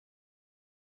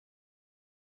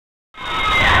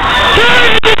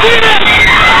see this?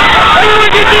 Everyone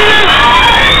can see this?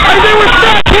 I think we're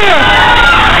stuck here.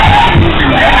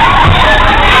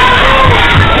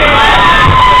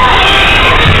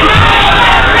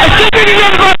 I still think you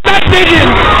about that vision.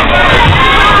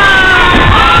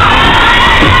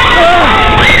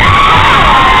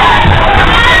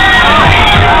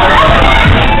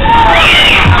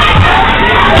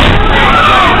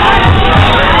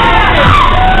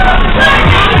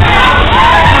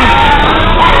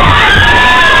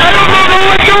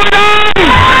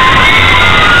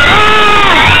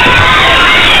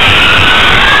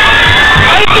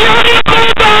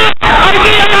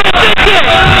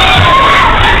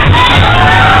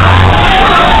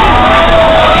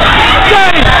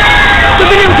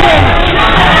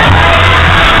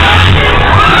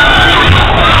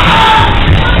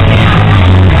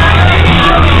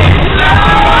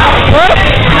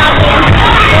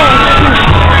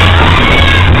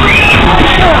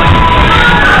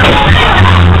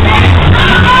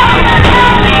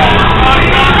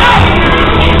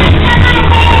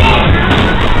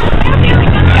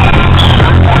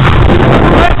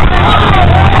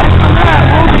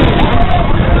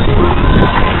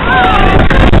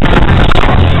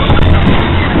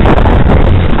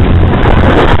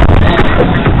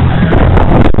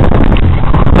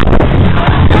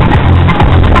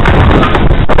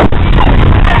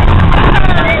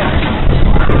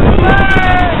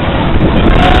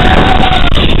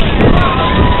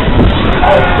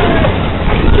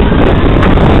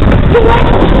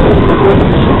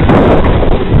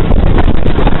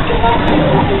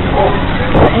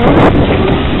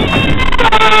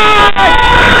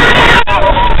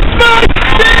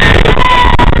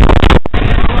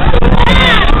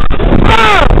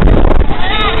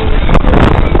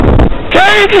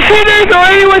 Did you see this, or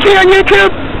anyone see on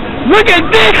YouTube? Look at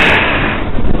this!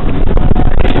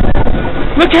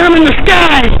 Look at him in the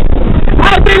sky!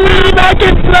 I believe I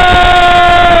can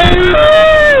fly!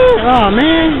 Oh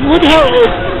man, what the hell?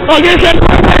 Oh, I guess that's...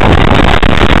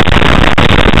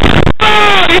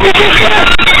 Oh, did you see that?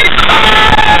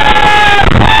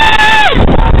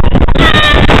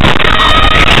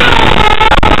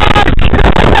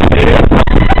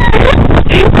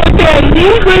 Okay,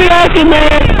 he's really awesome,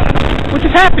 man! What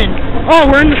just happened? Oh,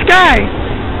 we're in the sky.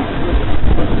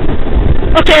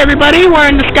 Okay, everybody, we're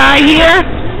in the sky here.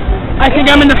 I think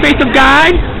I'm in the face of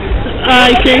God.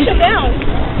 I think.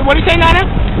 What do you say, Nana?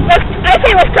 I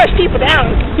say let's crush people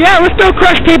down. Yeah, let's go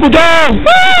crush people down.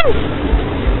 Woo!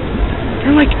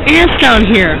 They're like ants down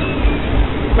here.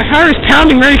 My heart is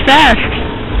pounding very fast.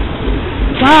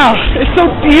 Wow, it's so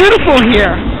beautiful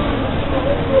here.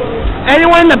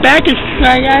 Anyone in the back is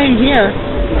in here.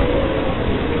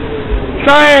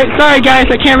 Sorry guys,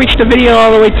 I can't reach the video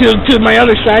all the way to my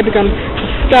other side because I'm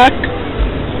stuck.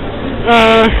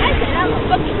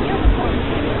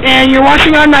 And you're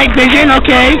watching on night vision,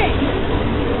 okay.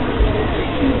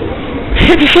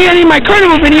 If you see any of my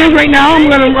carnival videos right now, I'm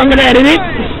gonna edit it.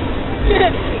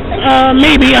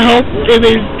 Maybe, I hope,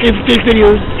 if this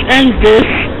video ends this.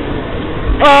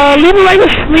 Leave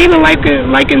a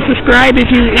like and subscribe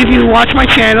if you watch my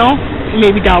channel.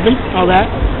 Maybe Dalvin, all that.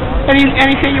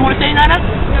 Anything you want to say, Nana?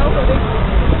 No,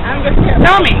 I'm just here.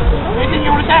 Tell me. Anything you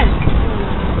want to say?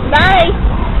 Bye.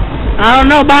 I don't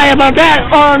know. Bye about that.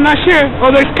 Oh, I'm not sure.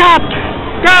 Oh, there's cops.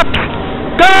 Cops.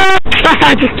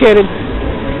 Cops. Just kidding.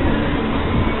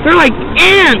 They're like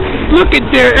ants. Look at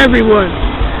there, everyone.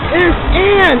 There's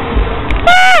ants.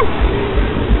 Woo!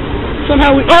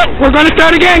 Somehow we're going to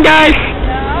start again, guys.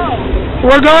 No.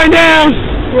 We're going down.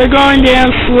 We're going down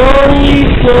slowly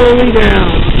down.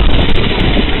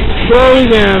 Slowly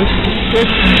down.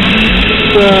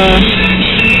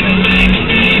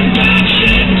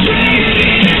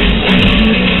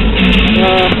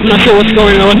 I'm not sure what's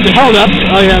going on. Hold up.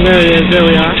 Oh yeah, there it is. There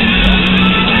we are.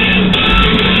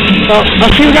 Well,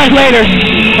 I'll see you guys later.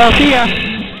 I'll see ya.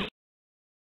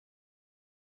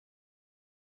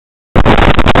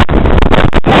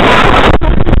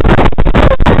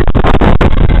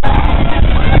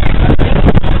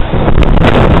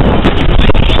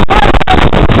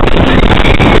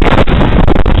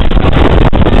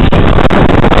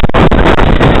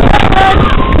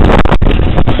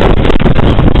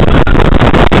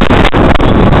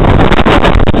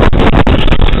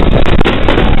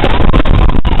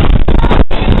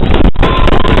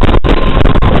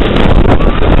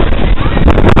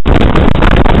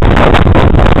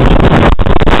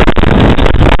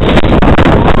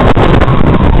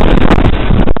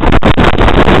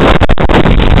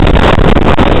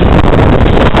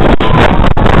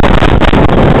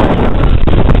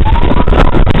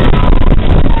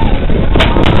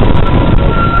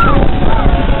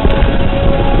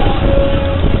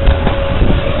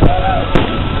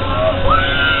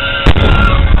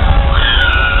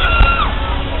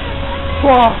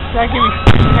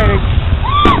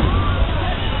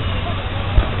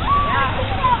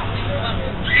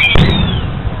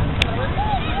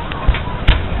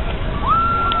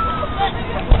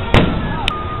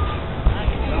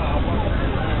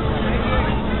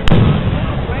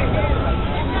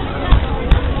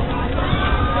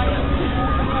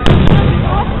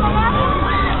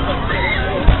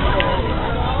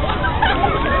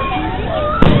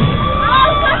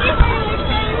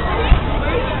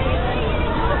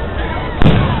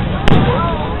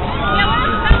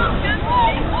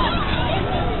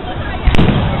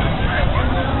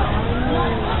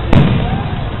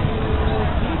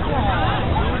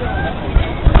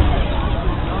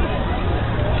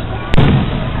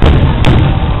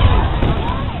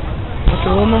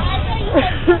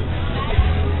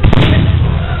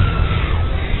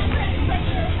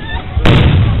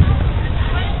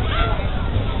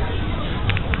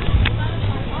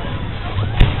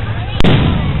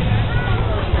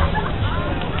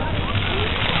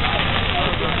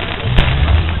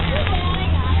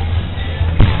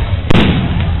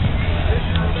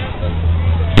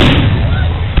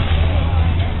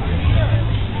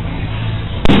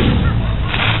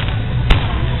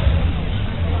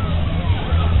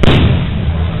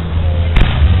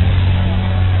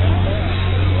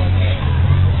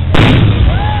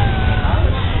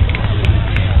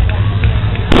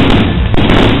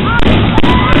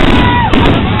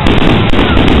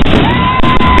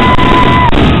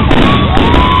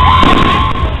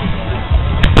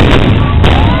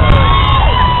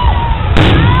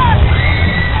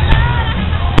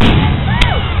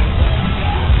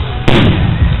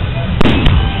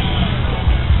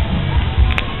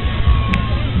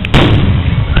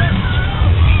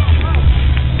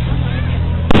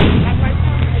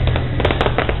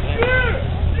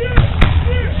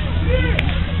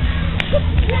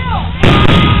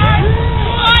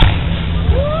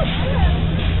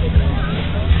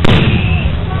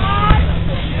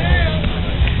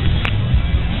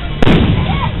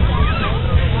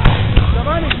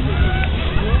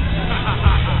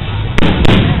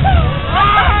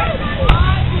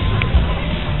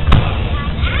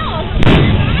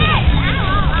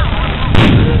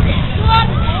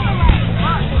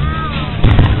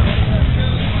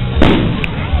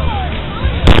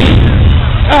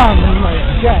 Oh my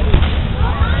God.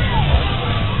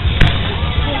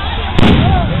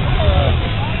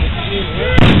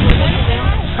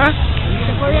 ¿Ah?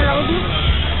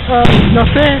 No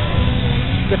sé.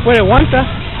 Después de aguanta.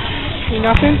 See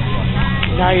nothing?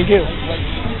 Now you do. You're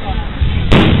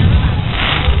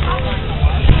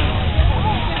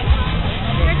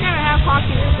gonna have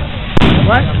coffee.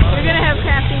 What? You're gonna have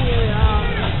caffeine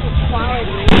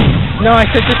quality. No, I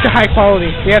said just a high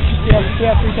quality. We have three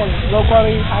things. Low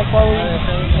quality, high quality,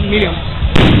 and medium.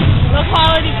 Low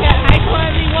quality, high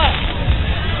quality, what?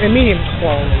 And medium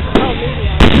quality. Oh, medium.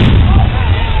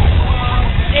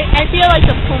 I feel like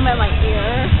the foam at my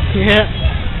ear. Yeah.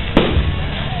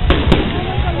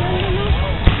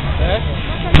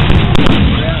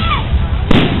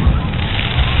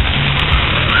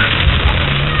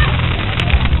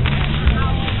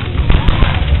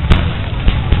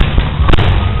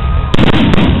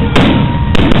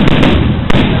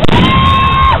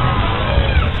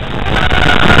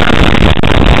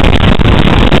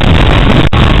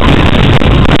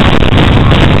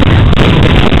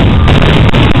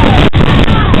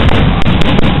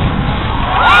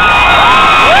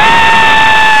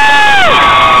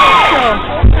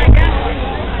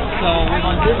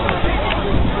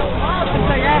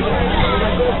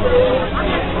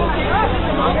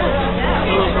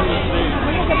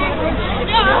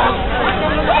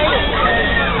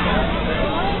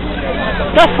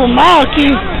 Tá fumado aqui.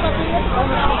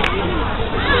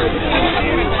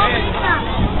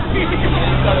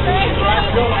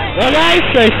 Well guys,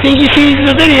 I think you see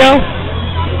the video.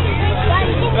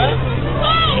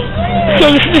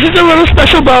 So this is a little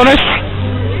special bonus.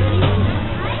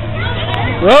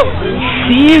 Well,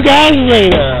 see you guys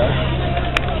later.